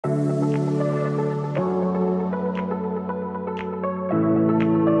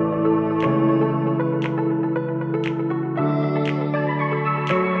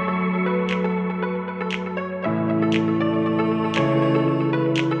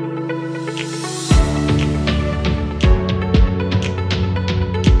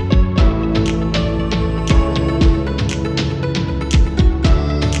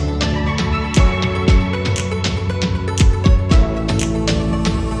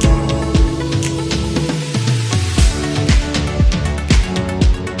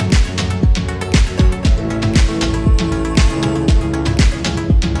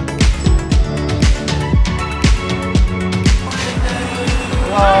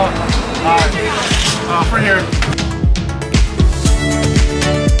For here.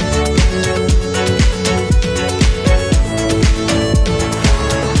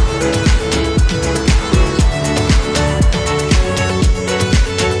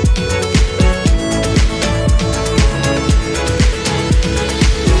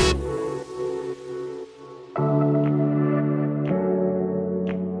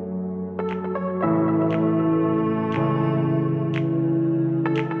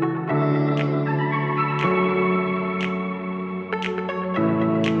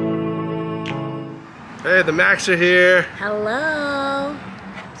 Hey, the Macs are here. Hello.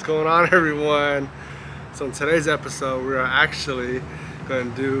 What's going on, everyone? So in today's episode, we are actually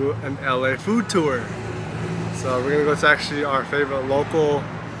going to do an LA food tour. So we're going to go to actually our favorite local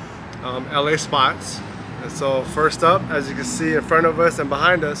LA spots. And so first up, as you can see in front of us and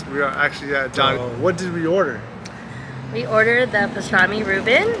behind us, we are actually at Johnny. What did we order? We ordered the pastrami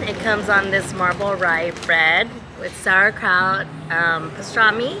rueben. It comes on this marble rye bread with sauerkraut,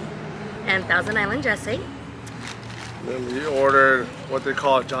 pastrami, and Thousand Island dressing. Then we ordered what they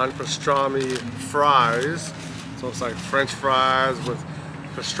call Johnny pastrami fries. So it's like French fries with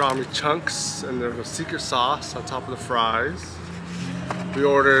pastrami chunks, and there's a secret sauce on top of the fries. We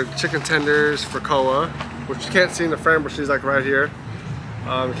ordered chicken tenders for Koa, which you can't see in the frame, but she's like right here.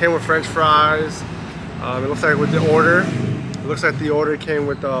 It came with French fries. It looks like with the order, it looks like the order came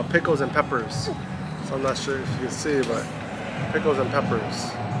with pickles and peppers. So I'm not sure if you can see, but pickles and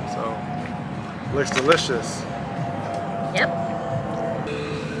peppers. So looks delicious. Yep.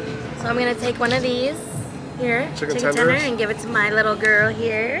 So I'm gonna take one of these here, chicken tender, and give it to my little girl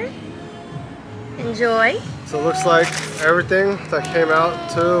here. Enjoy. So it looks like everything that came out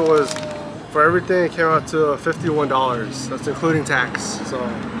to was, for everything it came out to $51. That's including tax. So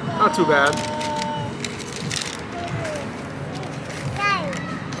not too bad.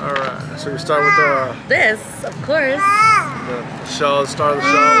 Alright, so we start with this, of course. The shell, start of the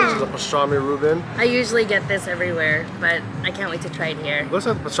shell, which is a pastrami rueben. I usually get this everywhere, but I can't wait to try it here. Looks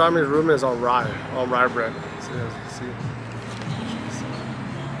like the pastrami rueben is on rye bread. So you guys can see.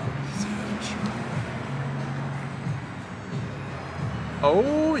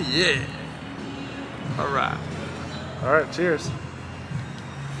 Oh yeah! Alright. Alright, cheers.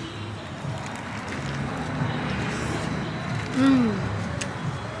 Mmm.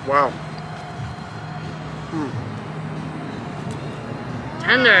 Wow.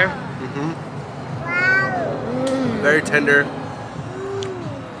 Tender. Very tender.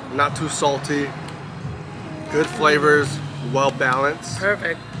 Not too salty. Good flavors. Well balanced.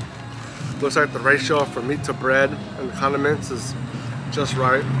 Perfect. Looks like the ratio for meat to bread and condiments is just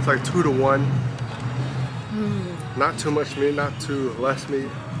right. It's like 2 to 1. Not too much meat, not too less meat.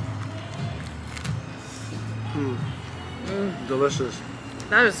 Delicious.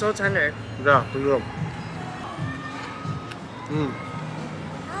 That is so tender. Yeah, for real.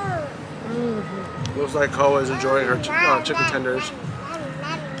 Looks like Koa is enjoying her chicken tenders.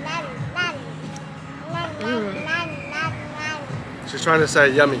 She's trying to say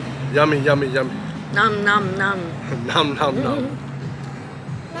yummy, yummy, yummy, yummy. Nom nom nom. Nom nom nom.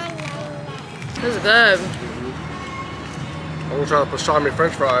 This is good. I'm gonna try the pastrami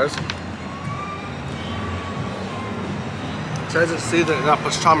French fries. It says it's seasoned in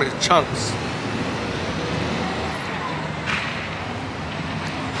pastrami chunks.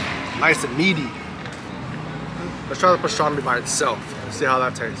 Nice and meaty. Let's try the pastrami by itself. Let's see how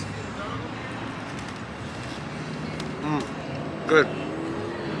that tastes. Good.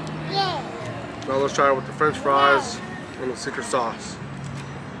 Now let's try it with the French fries and the secret sauce.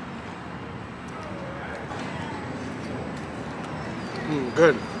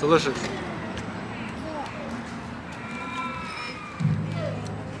 Good. Delicious.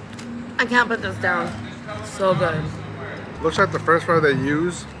 I can't put this down. So good. Looks like the French fry they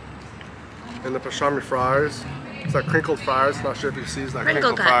use in the pastrami fries. It's like crinkled fries. Not sure if you see it's like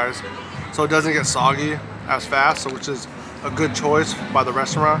crinkled fries. So it doesn't get soggy as fast, so which is a good choice by the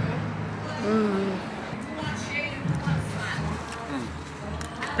restaurant.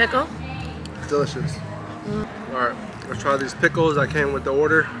 Pickle? Delicious. Alright, let's try these pickles that came with the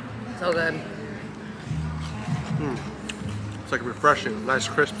order. So good. It's like refreshing, nice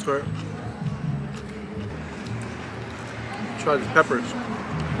crisp to it. Try these peppers.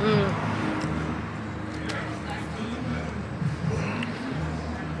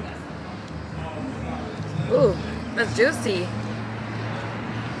 Ooh, that's juicy.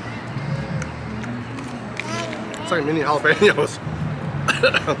 It's like mini jalapenos.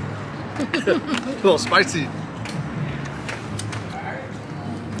 A little spicy.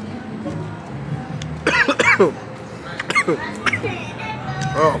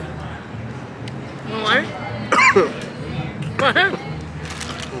 Oh. More? What?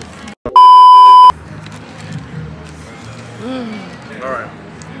 Alright,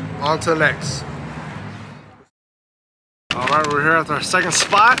 on to the next. Alright, we're here at our second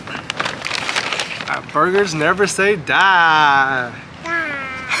spot at Burgers Never Say Die.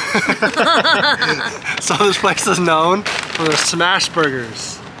 So this place is known for their smash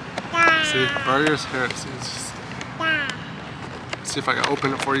burgers. See, burgers here. See if I can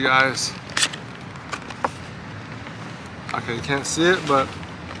open it for you guys. Okay, you can't see it, but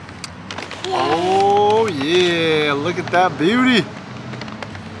oh yeah, look at that beauty.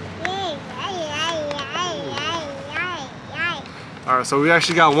 Alright, so we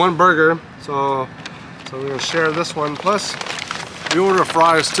actually got one burger, so we're gonna share this one. Plus, we ordered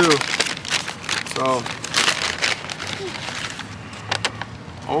fries too. So,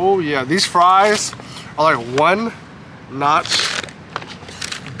 oh yeah, these fries are like one notch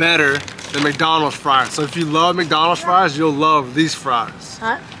better than McDonald's fries. So if you love McDonald's fries, you'll love these fries.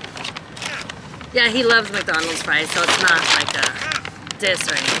 Huh? Yeah, he loves McDonald's fries, so it's not like a diss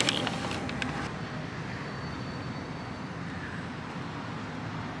or anything.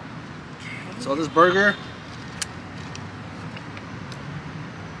 So this burger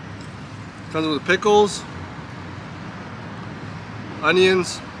comes with pickles,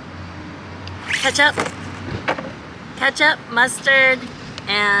 onions, Ketchup, mustard,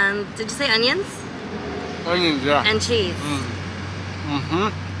 and did you say onions? Onions, yeah. And cheese.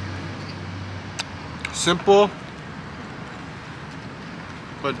 Simple,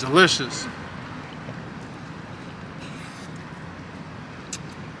 but delicious.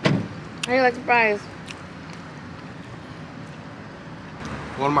 How do you like the fries?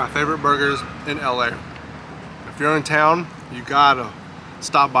 One of my favorite burgers in LA. If you're in town, you gotta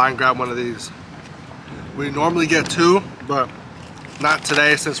stop by and grab one of these. We normally get two, but not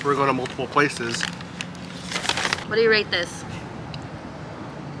today since we're going to multiple places. What do you rate this?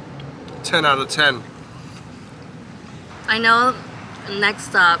 10 out of 10. I know next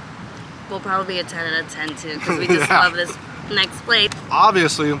stop will probably be a 10 out of 10 too, because we just love this next place.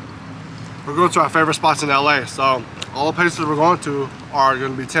 Obviously, we're going to our favorite spots in LA, so all the places we're going to are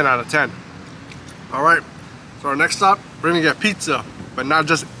going to be 10 out of 10. Alright, so our next stop, we're going to get pizza, but not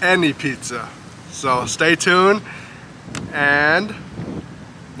just any pizza. So stay tuned, and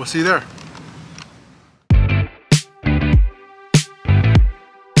we'll see you there.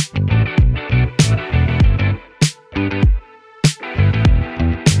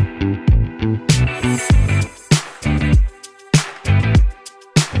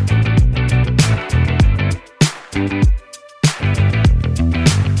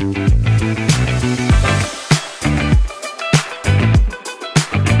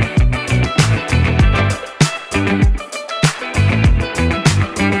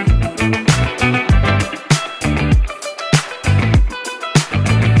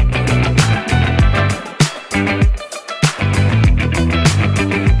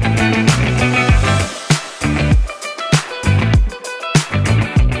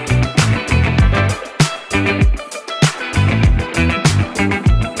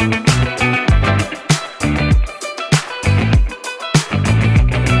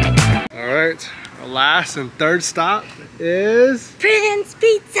 Our last and third stop is Prince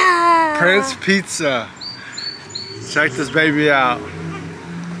Pizza! Prince Pizza. Check this baby out.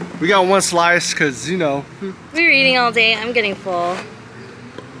 We got one slice because, you know. We were eating all day. I'm getting full.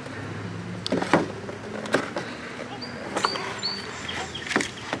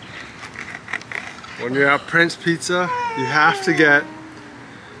 When you're at Prince Pizza, you have to get,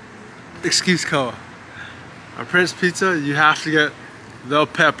 excuse Koa. At Prince Pizza, you have to get the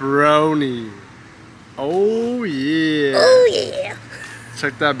pepperoni. Oh yeah. Oh yeah.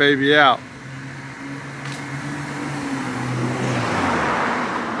 Check that baby out.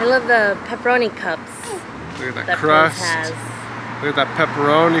 I love the pepperoni cups. Look at that crust. Has. Look at that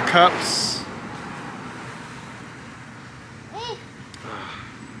pepperoni cups.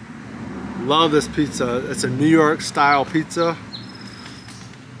 Love this pizza. It's a New York style pizza.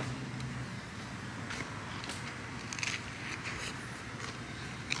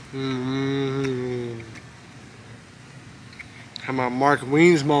 Have my Mark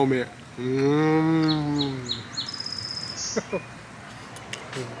Wiens moment.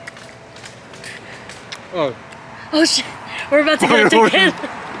 Oh. Oh shit. We're about to get a ticket.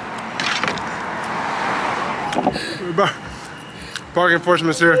 Park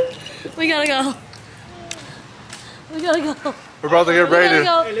enforcement's here. We gotta go. We gotta go. We're about to get ready.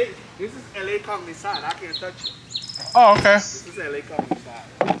 Go. This is LA Cognizant. I can't touch it. Oh, okay. This is LA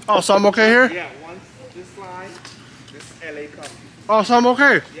Cognizant. Oh, so I'm okay here? Yeah, once this line, this is LA Cognizant. Oh, so I'm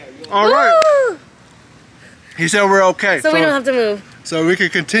okay? Yeah, you're all right. He said we're okay. So we don't have to move. So we can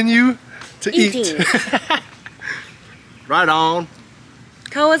continue to Eating. eat. Right on.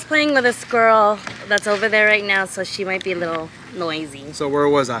 Ko was playing with a squirrel that's over there right now, so she might be a little noisy. So where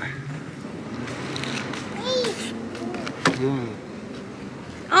was I?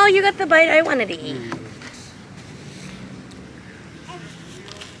 Oh, you got the bite I wanted to eat.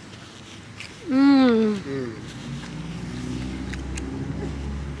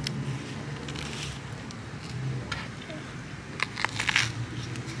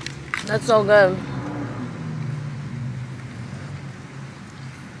 That's so good.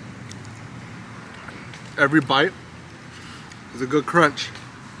 Every bite is a good crunch.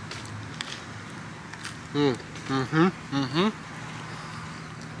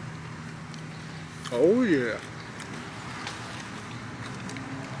 Oh yeah.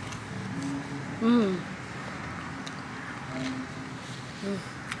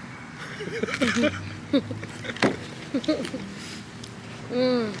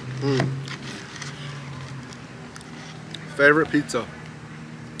 Favorite pizza.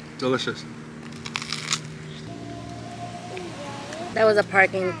 Delicious. That was a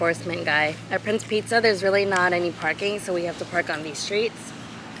parking enforcement guy. At Prince Pizza, there's really not any parking, so we have to park on these streets.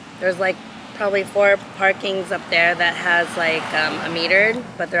 There's like probably 4 parkings up there that has like a metered,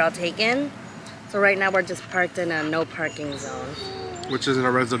 but they're all taken. So right now we're just parked in a no parking zone. Which is in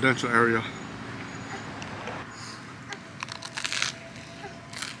a residential area.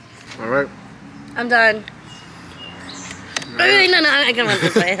 All right. I'm done. Right. No, I can want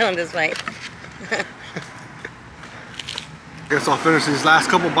this way. I want this way. Guess I'll finish these last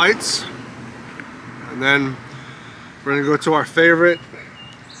couple bites, and then we're gonna go to our favorite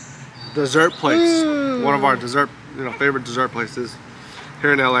dessert place. One of our favorite dessert places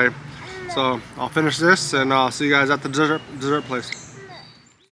here in LA. So I'll finish this, and I'll see you guys at the dessert place.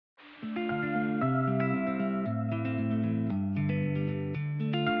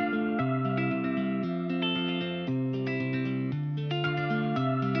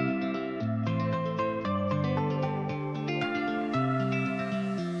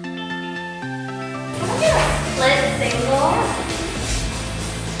 Split single.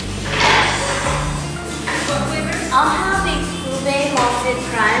 I'll have the ube malted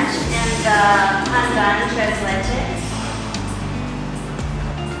crunch and the pandan tres leches.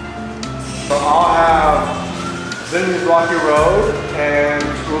 So I'll have Zinni's Rocky Road and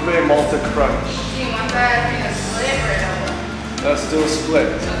ube malted crunch. Do you want that in a split or a double? Let's do a split.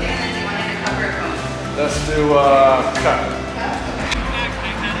 Okay, and then do you want it in a cup or a cone? Let's do a cut.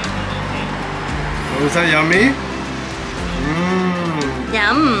 Was that yummy?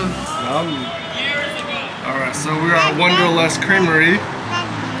 Yum. Yum. Alright, so we are at Wanderlust Creamery,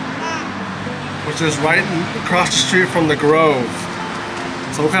 which is right across the street from the Grove.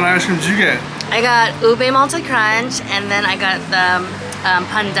 So what kind of ice cream did you get? I got ube malted crunch and then I got the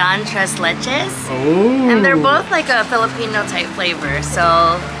pandan tres leches. Oh. And they're both like a Filipino type flavor,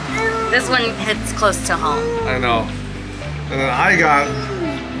 so this one hits close to home. I know. And then I got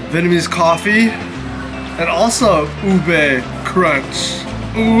Vietnamese coffee and also ube crunch.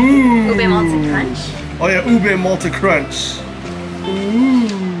 Ooh. Ube malted crunch. Oh yeah, ube malted crunch. Ooh.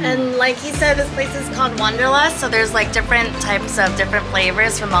 And like he said, this place is called Wanderlust, so there's like different types of different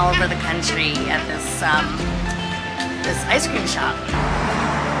flavors from all over the country at this this ice cream shop.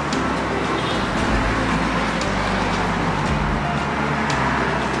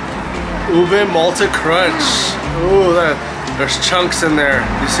 Ube malted crunch. Ooh, there's chunks in there.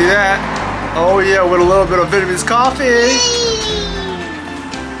 You see that? Oh yeah, with a little bit of Vietnamese coffee.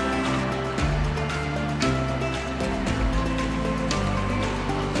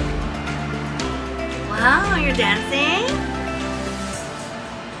 Wow, you're dancing?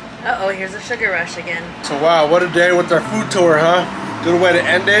 Uh-oh, here's a sugar rush again. So wow, what a day with our food tour, huh? Good way to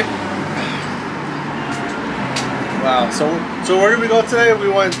end it. Wow, so where did we go today? We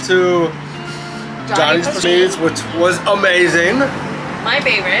went to Johnny's Foodies, which was amazing. My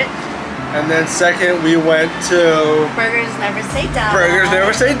favorite. And then second, we went to Burgers Never Say Die. Burgers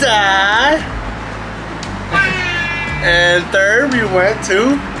Never Say Die. And third, we went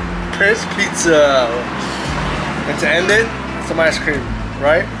to Prince Pizza. And to end it, some ice cream,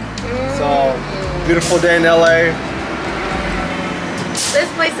 right? So, beautiful day in LA. This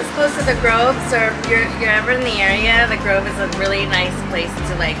place is close to the Grove, so if you're ever in the area, the Grove is a really nice place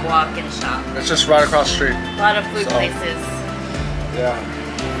to like walk and shop. It's just right across the street. A lot of food places. Yeah.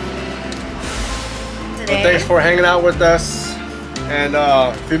 Today. Well, thanks for hanging out with us. And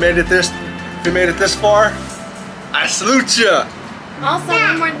if you made it this far, I salute you. Also,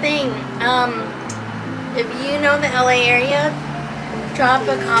 one more thing. If you know the LA area, drop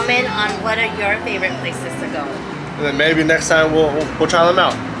a comment on what are your favorite places to go. And then maybe next time we'll try them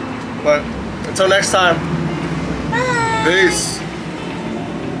out. But until next time, Bye. peace.